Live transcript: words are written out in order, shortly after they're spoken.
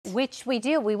Which we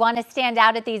do. We want to stand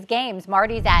out at these games.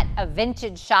 Marty's at a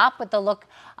vintage shop with the look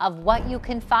of what you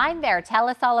can find there. Tell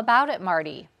us all about it,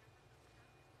 Marty.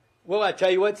 Well, I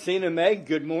tell you what, Cena and Meg,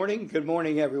 good morning. Good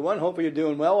morning, everyone. Hope you're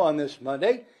doing well on this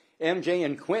Monday. MJ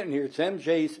and Quentin here. It's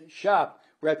MJ's shop,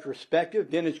 Retrospective,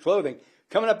 vintage clothing.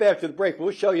 Coming up after the break,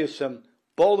 we'll show you some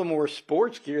Baltimore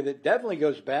sports gear that definitely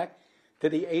goes back to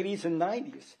the 80s and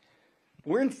 90s.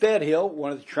 We're in Fed Hill,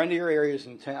 one of the trendier areas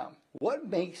in town. What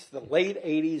makes the late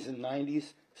 80s and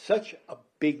 90s such a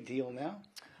big deal now?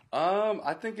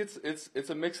 I think it's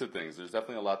a mix of things. There's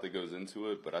definitely a lot that goes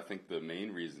into it, but I think the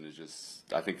main reason is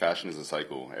just I think fashion is a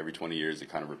cycle. Every 20 years, it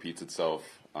kind of repeats itself.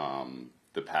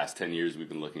 The past 10 years, we've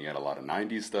been looking at a lot of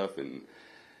 90s stuff, and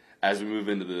as we move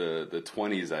into the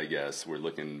 20s, I guess, we're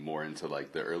looking more into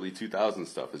like the early 2000s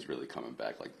stuff is really coming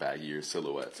back, like baggier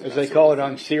silhouettes. As they call it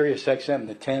on Sirius XM,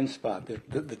 the 10 spot, the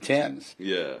 10s.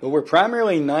 Yeah. But we're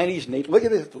primarily 90s. Look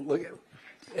at this. Look at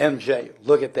MJ.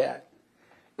 Look at that.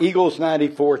 Eagles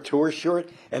 94 tour shirt.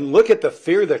 And look at the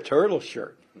Fear the Turtle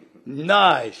shirt.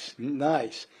 Nice.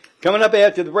 Nice. Coming up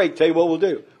after the break, tell you what we'll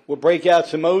do. We'll break out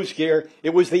some O's gear.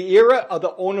 It was the era of the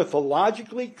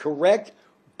ornithologically correct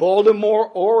Baltimore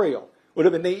Oriole. Would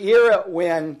have been the era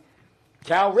when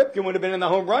Cal Ripken would have been in the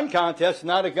home run contest,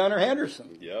 not a Gunnar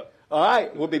Henderson. Yep. All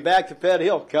right, we'll be back to Fed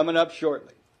Hill coming up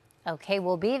shortly. Okay,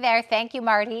 we'll be there. Thank you,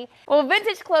 Marty. Well,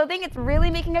 vintage clothing, it's really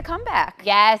making a comeback.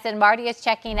 Yes, and Marty is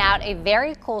checking out a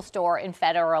very cool store in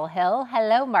Federal Hill.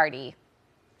 Hello, Marty.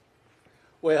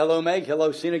 Well, hello, Meg.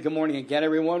 Hello, Cena. Good morning again,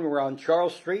 everyone. We're on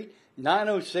Charles Street,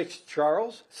 906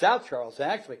 Charles, South Charles,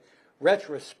 actually.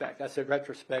 Retrospect. I said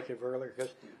retrospective earlier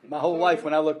because my whole life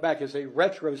when I look back is a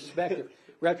retrospective.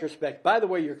 Retrospect. By the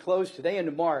way, you're closed today and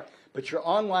tomorrow, but your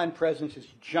online presence is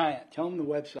giant. Tell them the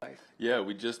website. Yeah,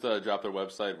 we just dropped our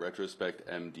website,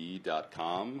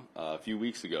 retrospectmd.com, a few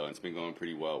weeks ago, and it's been going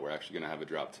pretty well. We're actually going to have a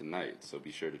drop tonight, so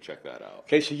be sure to check that out.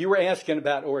 Okay, so you were asking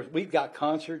about, or we've got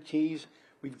concert tees,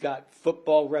 we've got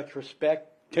football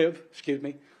retrospect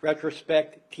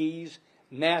tees,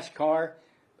 NASCAR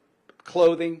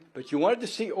clothing, but you wanted to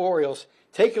see Orioles.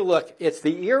 Take a look. It's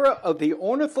the era of the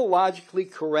ornithologically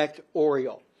correct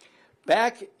Oriole.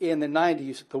 Back in the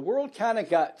 90s, the world kind of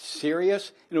got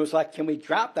serious, and it was like, can we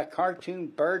drop the cartoon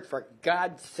bird for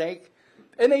God's sake?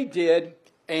 And they did,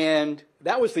 and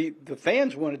that was the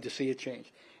fans wanted to see a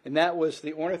change. And that was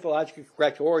the ornithologically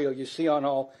correct Oriole you see on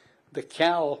all the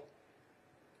Cal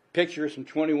pictures from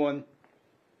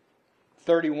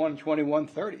 2131,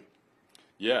 2130.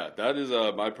 Yeah, that is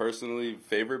my personally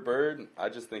favorite bird. I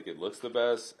just think it looks the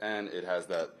best, and it has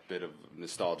that bit of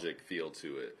nostalgic feel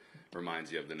to it.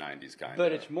 Reminds you of the 90s kind of.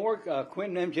 But it's more,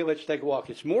 Quentin and MJ, let's take a walk.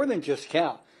 It's more than just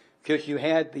Cal, because you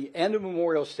had the end of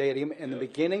Memorial Stadium and the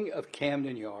beginning of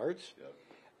Camden Yards.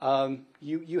 Yep.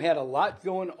 You had a lot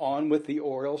going on with the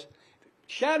Orioles.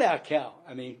 Shout out Cal.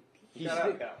 I mean,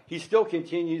 he still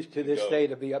continues to this day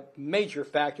to be a major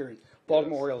factor in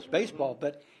Baltimore Orioles baseball,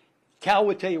 but Cal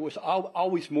would tell you it was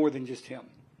always more than just him.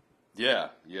 Yeah.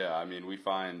 I mean, we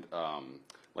find,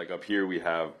 like up here we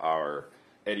have our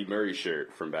Eddie Murray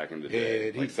shirt from back in the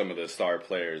day. Like some of the star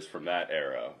players from that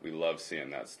era. We love seeing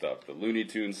that stuff. The Looney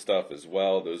Tunes stuff as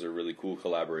well. Those are really cool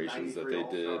collaborations that they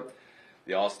did.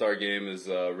 The All-Star Game is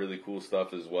really cool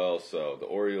stuff as well. So the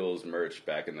Orioles merch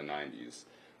back in the 90s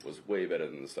was way better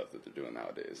than the stuff that they're doing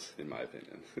nowadays, in my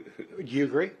opinion. Do you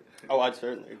agree? Oh, I'd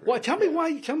certainly agree. Well, tell me why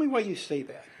you say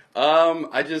that.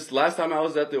 Last time I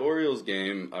was at the Orioles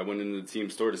game, I went into the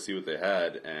team store to see what they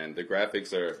had, and the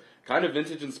graphics are kind of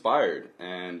vintage inspired,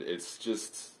 and it's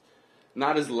just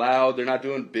not as loud. They're not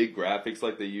doing big graphics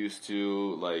like they used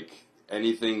to. Like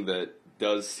anything that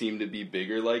does seem to be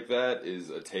bigger like that is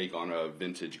a take on a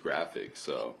vintage graphic.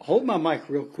 So hold my mic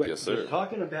real quick. Yes, sir. We're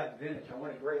talking about vintage. I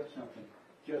want to grab something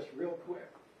just real quick.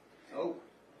 Oh,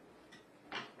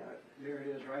 there it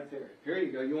is right there. Here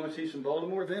you go. You want to see some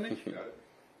Baltimore vintage?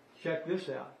 Check this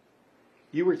out.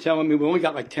 You were telling me we only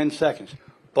got like 10 seconds.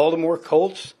 Baltimore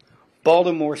Colts,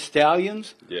 Baltimore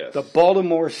Stallions, yes. The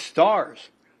Baltimore Stars.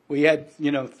 We had,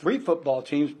 3 football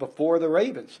teams before the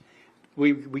Ravens.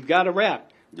 We got a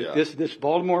wrap. Yeah. This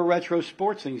Baltimore retro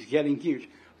sports thing is getting huge.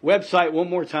 Website one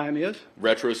more time is?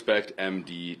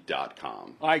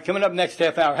 retrospectmd.com. All right, coming up next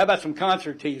half hour. How about some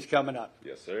concert tees coming up?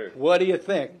 Yes, sir. What do you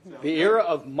think? The era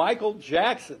of Michael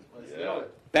Jackson. Let's do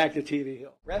it. Back to TV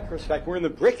Hill. Retrospect. We're in the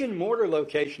brick and mortar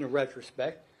location of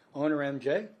Retrospect. Owner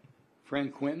MJ,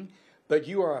 friend Quentin. But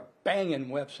you are a banging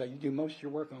website. You do most of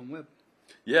your work on web.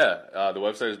 Yeah, the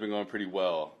website has been going pretty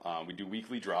well. We do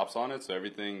weekly drops on it, so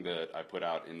everything that I put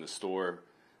out in the store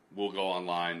will go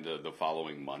online the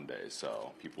following Monday.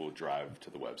 So people will drive to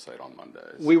the website on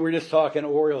Mondays. We were just talking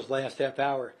Orioles last half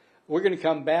hour. We're going to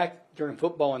come back during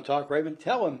football and talk Ravens.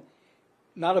 Tell them,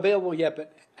 not available yet,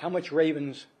 but how much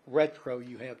Ravens retro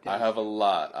you have down? I have a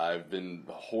lot. I've been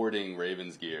hoarding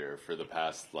Ravens gear for the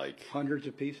past hundreds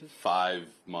of pieces, 5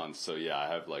 months. So yeah, I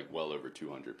have well over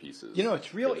 200 pieces. You know,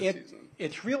 it's real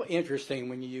interesting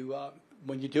when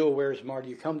you do a Where's Marty,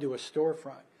 you come to a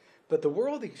storefront, but the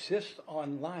world exists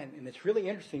online, and it's really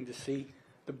interesting to see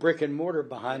the brick and mortar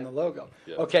behind the logo.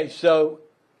 Yeah. Okay, so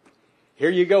here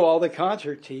you go, all the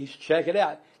concert tees. Check it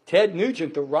out. Ted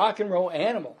Nugent, the rock and roll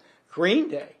animal. Green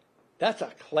Day, that's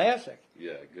a classic.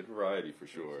 Yeah, good variety for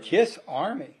sure. Kiss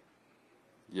Army.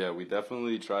 Yeah, we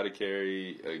definitely try to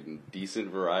carry a decent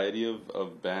variety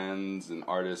of bands and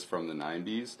artists from the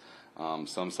 90s.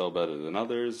 Some sell better than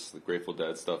others. The Grateful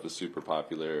Dead stuff is super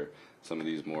popular. Some of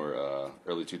these more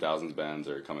early 2000s bands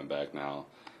are coming back now.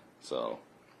 So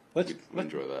we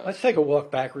enjoy that. Let's take a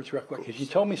walk backwards real quick, because you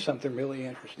told me something really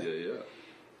interesting. Yeah.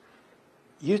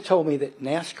 You told me that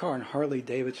NASCAR and Harley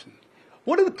Davidson,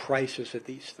 what are the prices of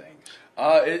these things?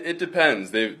 It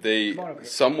depends. They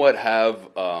somewhat have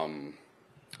a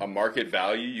market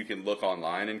value. You can look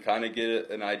online and kind of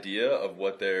get an idea of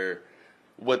what they're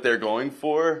going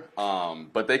for.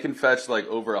 But they can fetch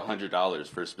over $100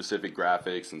 for specific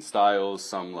graphics and styles.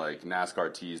 Some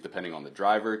NASCAR tees, depending on the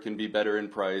driver, can be better in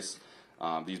price.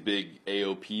 These big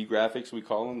AOP graphics, we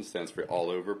call them, stands for all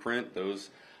over print.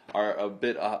 Those are a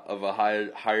bit of a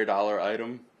higher dollar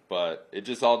item. But it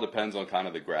just all depends on kind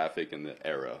of the graphic and the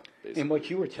era, basically. And what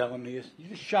you were telling me is you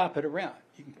just shop it around.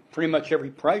 You can, pretty much every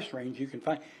price range you can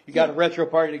find. You got a retro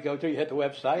party to go to, you hit the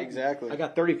website. Exactly. I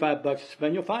got $35 to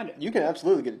spend, you'll find it. You can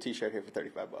absolutely get a T-shirt here for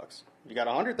 $35. You got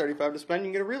 $135 to spend, you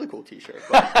can get a really cool T-shirt.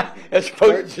 As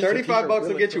opposed to $35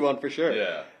 will get you one for sure.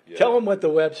 Yeah. Tell them what the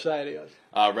website is.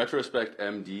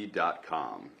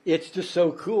 Retrospectmd.com. It's just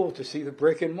so cool to see the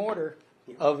brick and mortar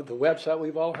of the website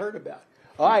we've all heard about.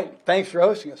 All right, thanks for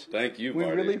hosting us. Thank you, We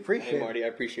Marty. really appreciate Hey, it. Marty, I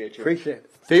appreciate you. Appreciate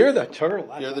it. Fear the turtle.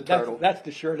 Fear the turtle. That's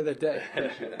the shirt of the day.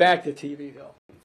 Back to TV, Hill.